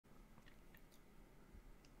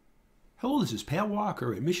Hello, this is Pat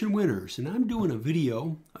Walker at Mission Winners, and I'm doing a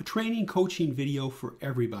video, a training coaching video for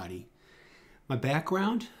everybody. My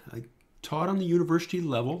background, I taught on the university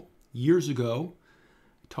level years ago.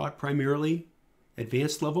 I taught primarily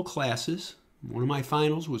advanced level classes. One of my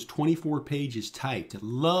finals was 24 pages typed.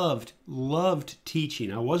 Loved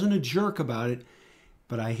teaching. I wasn't a jerk about it,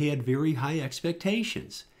 but I had very high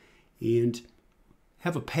expectations and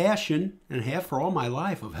have a passion, and have for all my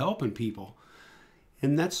life, of helping people.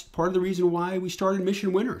 And that's part of the reason why we started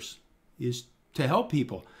Mission Winners, is to help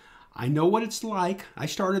people. I know what it's like. I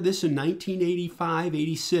started this in 1985,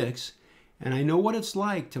 86, and I know what it's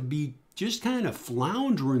like to be just kind of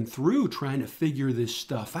floundering through trying to figure this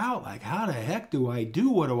stuff out. Like, how the heck do I do?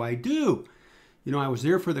 What do I do? You know, I was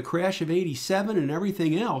there for the crash of 87 and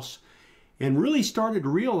everything else, and really started to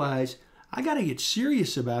realize I got to get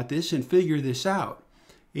serious about this and figure this out.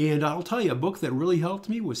 And I'll tell you, a book that really helped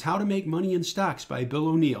me was How to Make Money in Stocks by Bill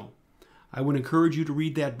O'Neil. I would encourage you to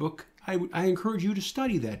read that book. I encourage you to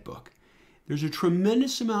study that book. There's a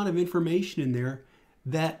tremendous amount of information in there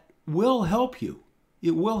that will help you.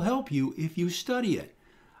 It will help you if you study it.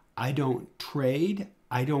 I don't trade.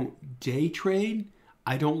 I don't day trade.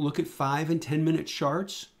 I don't look at 5 and 10 minute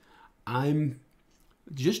charts. I'm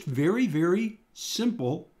just very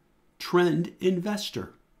simple trend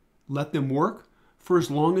investor. Let them work for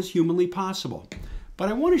as long as humanly possible. But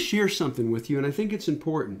I want to share something with you, and I think it's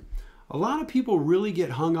important. A lot of people really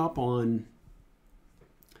get hung up on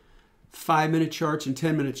 5-minute charts and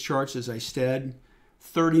 10-minute charts, as I said,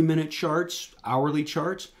 30-minute charts, hourly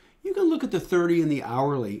charts. You can look at the 30 and the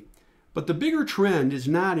hourly, but the bigger trend is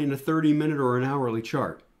not in a 30-minute or an hourly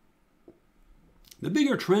chart. The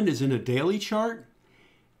bigger trend is in a daily chart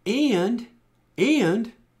and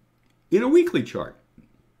in a weekly chart.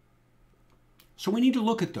 So we need to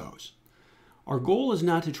look at those. Our goal is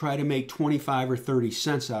not to try to make 25 or 30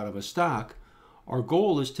 cents out of a stock. Our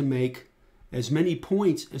goal is to make as many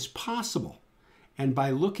points as possible. And by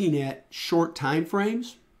looking at short time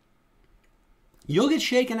frames, you'll get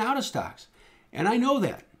shaken out of stocks. And I know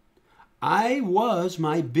that. I was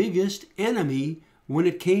my biggest enemy when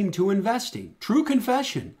it came to investing. True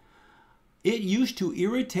confession. It used to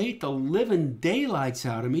irritate the living daylights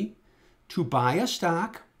out of me to buy a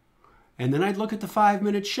stock, and then I'd look at the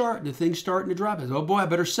 5-minute chart and the thing's starting to drop. I said, oh boy, I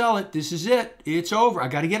better sell it. This is it. It's over. I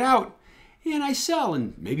got to get out. And I sell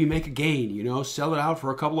and maybe make a gain, you know, sell it out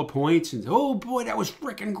for a couple of points. And oh boy, that was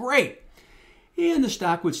freaking great. And the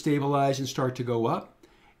stock would stabilize and start to go up.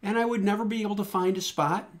 And I would never be able to find a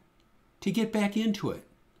spot to get back into it.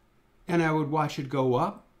 And I would watch it go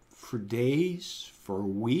up for days, for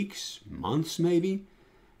weeks, months maybe.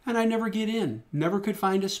 And I never get in, never could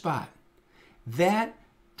find a spot. That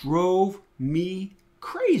drove me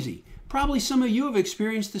crazy. Probably some of you have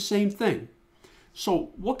experienced the same thing. So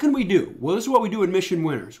what can we do? Well, this is what we do at Mission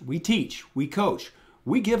Winners. We teach, we coach,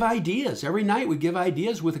 we give ideas. Every night we give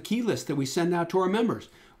ideas with a key list that we send out to our members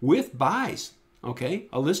with buys, okay?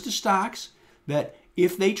 A list of stocks that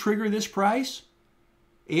if they trigger this price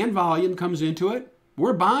and volume comes into it,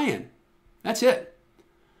 we're buying. That's it.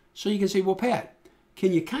 So you can say, well, Pat,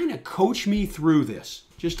 can you kind of coach me through this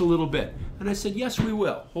just a little bit? And I said, yes, we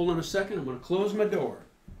will. Hold on a second. I'm going to close my door.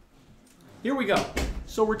 Here we go.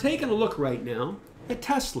 So we're taking a look right now at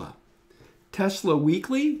Tesla. Tesla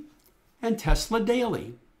weekly and Tesla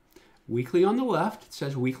daily. Weekly on the left. It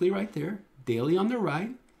says weekly right there. Daily on the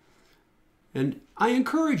right. And I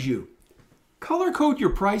encourage you, color code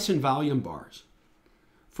your price and volume bars.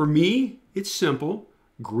 For me, it's simple.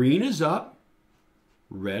 Green is up.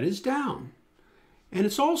 Red is down. And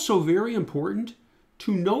it's also very important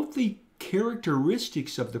to note the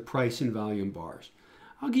characteristics of the price and volume bars.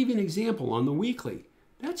 I'll give you an example on the weekly.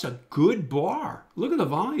 That's a good bar. Look at the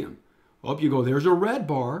volume. Oh, you go, there's a red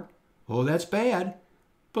bar. Oh, that's bad.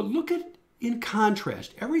 But look at, in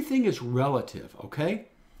contrast, everything is relative, okay?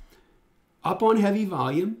 Up on heavy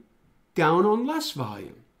volume, down on less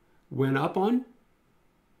volume. Went up on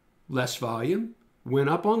less volume, went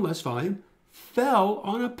up on less volume, fell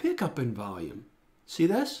on a pickup in volume. See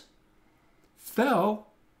this? Fell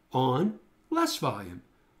on less volume.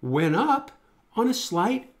 Went up on a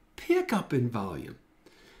slight pickup in volume.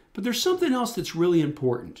 But there's something else that's really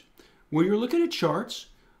important. When you're looking at charts,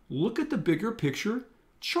 look at the bigger picture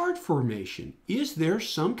chart formation. Is there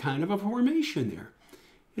some kind of a formation there?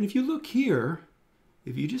 And if you look here,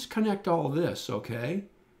 if you just connect all this, okay,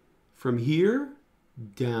 from here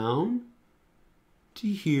down to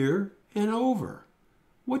here and over,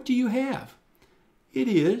 what do you have? It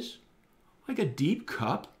is like a deep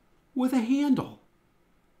cup with a handle.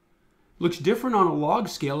 Looks different on a log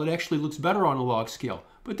scale. It actually looks better on a log scale.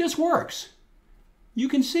 But this works. You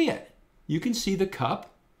can see it. you can see the cup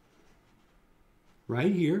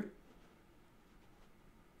right here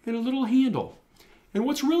and a little handle. And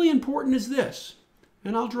what's really important is this,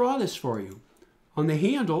 and I'll draw this for you. On the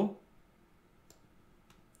handle,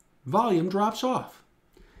 volume drops off.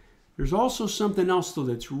 There's also something else though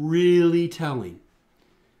that's really telling.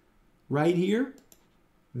 Right here,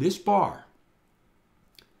 this bar,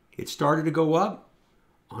 it started to go up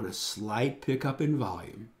on a slight pickup in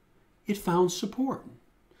volume. It found support.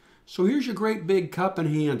 So here's your great big cup and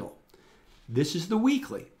handle. This is the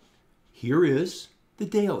weekly. Here is the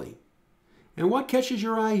daily. And what catches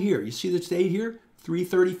your eye here? You see this date here?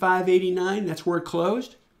 335.89. That's where it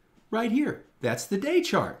closed. Right here. That's the day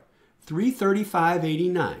chart.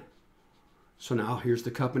 335.89. So now here's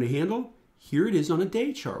the cup and a handle. Here it is on a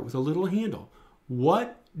day chart with a little handle.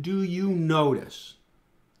 What do you notice?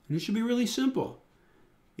 And it should be really simple.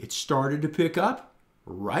 It started to pick up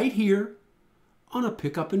right here on a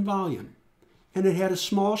pickup in volume. And it had a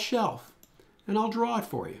small shelf. And I'll draw it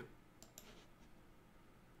for you.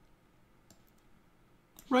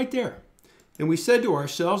 Right there. And we said to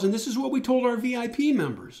ourselves, and this is what we told our VIP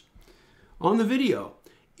members on the video,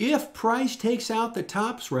 if price takes out the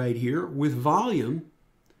tops right here with volume,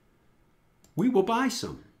 we will buy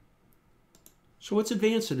some. So let's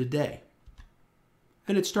advance it a day.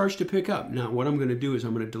 And it starts to pick up. Now what I'm going to do is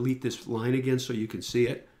I'm going to delete this line again so you can see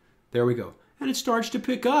it. There we go. And it starts to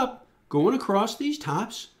pick up going across these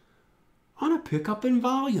tops on a pickup in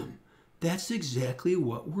volume. That's exactly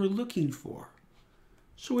what we're looking for.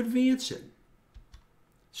 So advance it.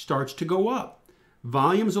 Starts to go up.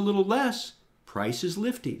 Volume's a little less. Price is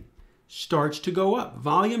lifting. Starts to go up.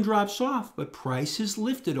 Volume drops off, but price is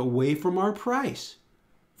lifted away from our price,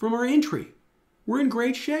 from our entry. We're in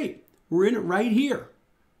great shape. We're in it right here.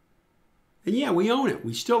 And yeah, we own it.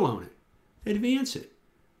 We still own it. Advance it.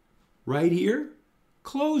 Right here,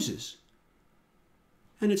 closes.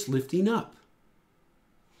 And it's lifting up.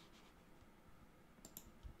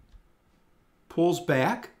 Pulls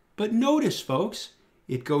back, but notice, folks,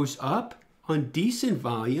 it goes up on decent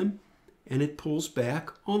volume and it pulls back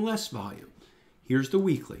on less volume. Here's the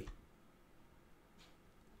weekly.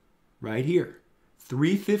 Right here,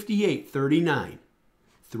 358.39.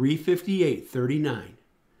 358.39.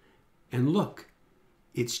 And look,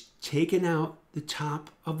 it's taken out the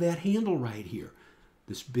top of that handle right here.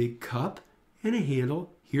 This big cup and a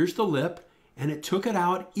handle. Here's the lip, and it took it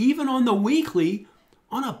out even on the weekly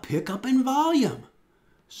on a pickup in volume.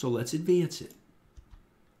 So let's advance it.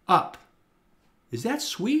 Up. Is that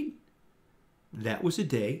sweet? That was a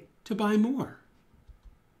day to buy more.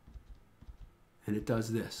 And it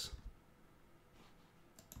does this.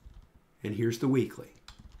 And here's the weekly.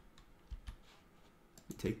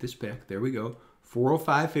 Take this back. There we go.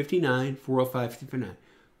 405.59, 405.59.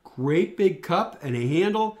 Great big cup and a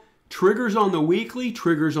handle. Triggers on the weekly,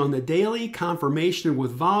 triggers on the daily, confirmation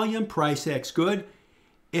with volume, price X good,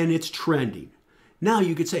 and it's trending. Now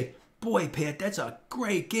you could say, boy, Pat, that's a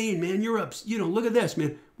great gain, man. You're up. You know, look at this,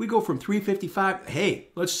 man. We go from 355. Hey,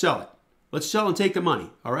 let's sell it. Let's sell and take the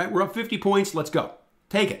money. All right, we're up 50 points. Let's go.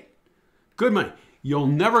 Take it. Good money. You'll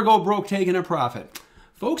never go broke taking a profit.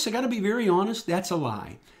 Folks, I got to be very honest. That's a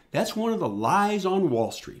lie. That's one of the lies on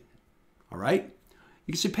Wall Street. All right?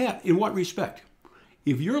 You can say, Pat, in what respect?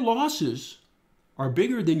 If your losses are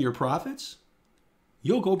bigger than your profits,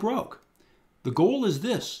 you'll go broke. The goal is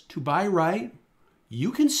this, to buy right.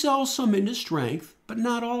 You can sell some into strength, but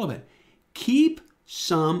not all of it. Keep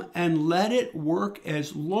some and let it work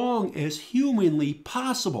as long as humanly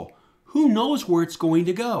possible. Who knows where it's going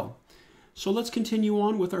to go? So let's continue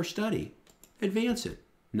on with our study. Advance it.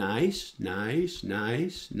 Nice, nice,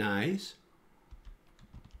 nice, nice.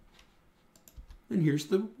 And here's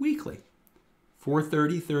the weekly.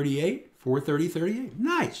 430.38, 430.38.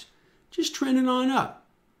 Nice. Just trending on up.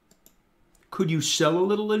 Could you sell a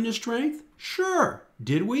little into strength? Sure.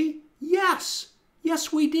 Did we? Yes.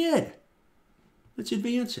 Yes, we did. Let's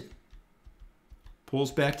advance it.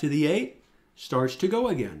 Pulls back to the 8, starts to go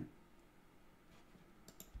again.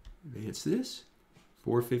 Advance this.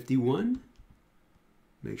 451.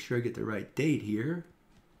 Make sure I get the right date here.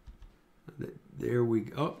 There we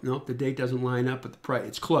go. Oh, nope, the date doesn't line up with the price.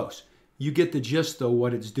 It's close. You get the gist, though,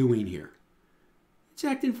 what it's doing here. It's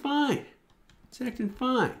acting fine. It's acting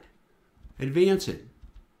fine. Advance it.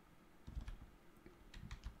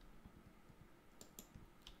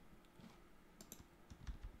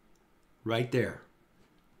 Right there.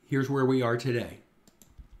 Here's where we are today.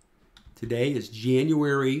 Today is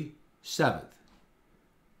January 7th.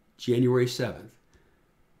 January 7th.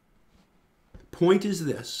 Point is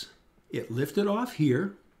this. It lifted off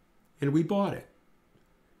here and we bought it.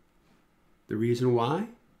 The reason why?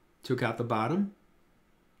 took out the bottom,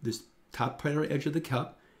 this top part edge of the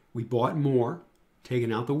cup. We bought more,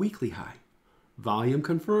 taking out the weekly high. Volume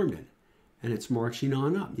confirmed it, and it's marching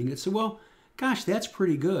on up. You can say, well, gosh, that's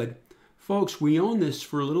pretty good. Folks, we own this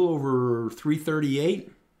for a little over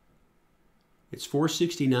 $338. It's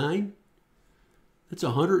 $469. That's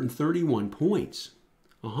 131 points.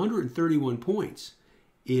 131 points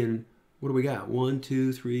in, what do we got? 1,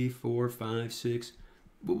 2, 3, 4, 5, 6.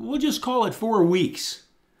 We'll just call it 4 weeks.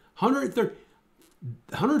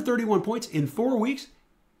 131 points in 4 weeks?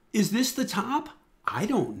 Is this the top? I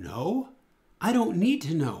don't know. I don't need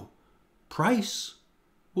to know. Price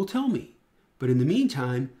will tell me. But in the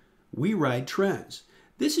meantime, we ride trends.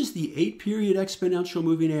 This is the 8-period exponential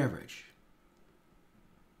moving average.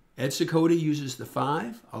 Ed Seykota uses the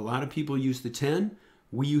 5. A lot of people use the 10.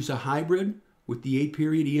 We use a hybrid with the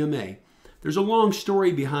 8-period EMA. There's a long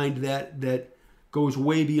story behind that goes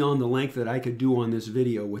way beyond the length that I could do on this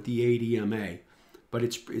video with the 8 EMA. But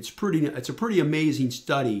it's a pretty amazing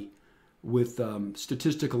study with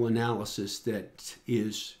statistical analysis that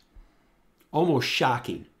is almost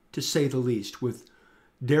shocking, to say the least, with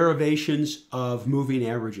derivations of moving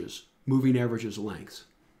averages lengths.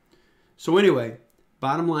 So anyway,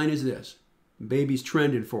 bottom line is this. Baby's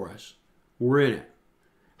trending for us. We're in it.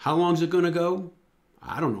 How long is it going to go?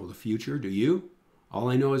 I don't know the future. Do you? All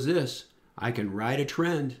I know is this. I can ride a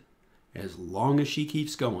trend as long as she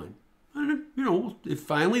keeps going. And, if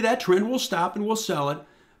finally that trend will stop and we'll sell it.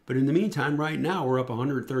 But in the meantime, right now, we're up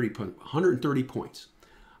 130 points.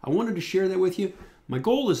 I wanted to share that with you. My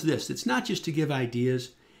goal is this. It's not just to give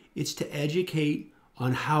ideas. It's to educate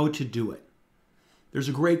on how to do it. There's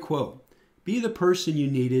a great quote. Be the person you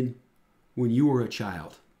needed when you were a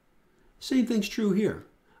child. Same thing's true here.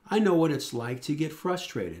 I know what it's like to get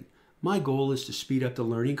frustrated. My goal is to speed up the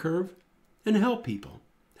learning curve and help people.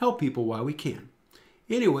 Help people while we can.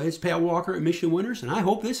 Anyway, it's Pat Walker at Mission Winners, and I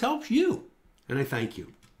hope this helps you. And I thank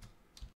you.